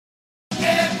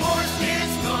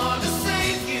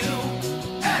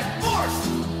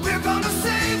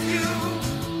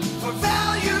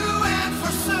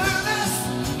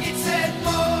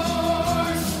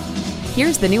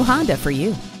Here's the new Honda for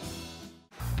you.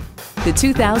 The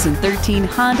 2013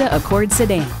 Honda Accord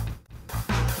Sedan.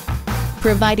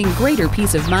 Providing greater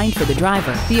peace of mind for the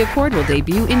driver, the Accord will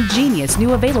debut ingenious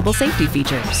new available safety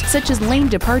features, such as lane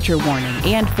departure warning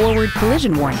and forward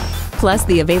collision warning. Plus,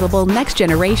 the available next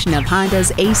generation of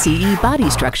Honda's ACE body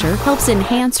structure helps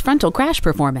enhance frontal crash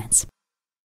performance.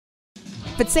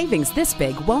 But savings this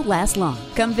big won't last long.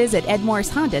 Come visit Ed Morse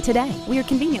Honda today. We are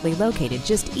conveniently located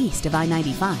just east of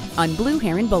I-95 on Blue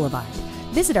Heron Boulevard.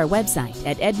 Visit our website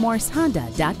at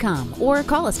edmorsehonda.com or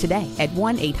call us today at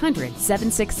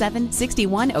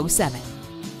 1-800-767-6107.